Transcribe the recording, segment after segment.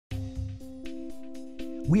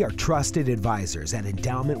We are trusted advisors at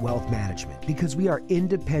Endowment Wealth Management because we are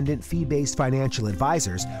independent fee-based financial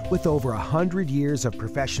advisors with over 100 years of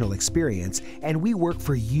professional experience, and we work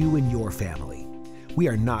for you and your family. We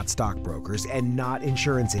are not stockbrokers and not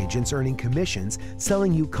insurance agents earning commissions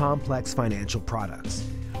selling you complex financial products.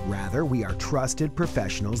 Rather, we are trusted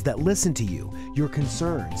professionals that listen to you, your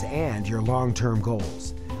concerns, and your long-term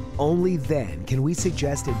goals. Only then can we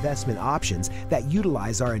suggest investment options that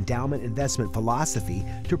utilize our endowment investment philosophy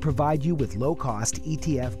to provide you with low-cost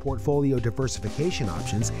ETF portfolio diversification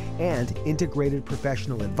options and integrated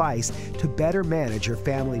professional advice to better manage your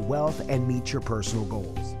family wealth and meet your personal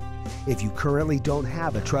goals. If you currently don't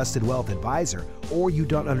have a trusted wealth advisor, or you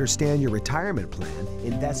don't understand your retirement plan,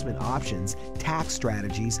 investment options, tax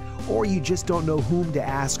strategies, or you just don't know whom to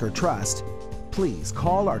ask or trust, please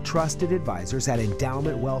call our trusted advisors at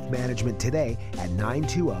Endowment Wealth Management today at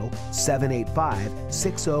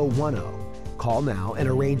 920-785-6010. Call now and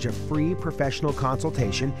arrange a free professional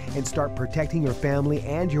consultation and start protecting your family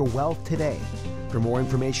and your wealth today. For more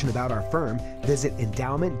information about our firm, visit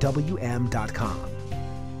endowmentwm.com.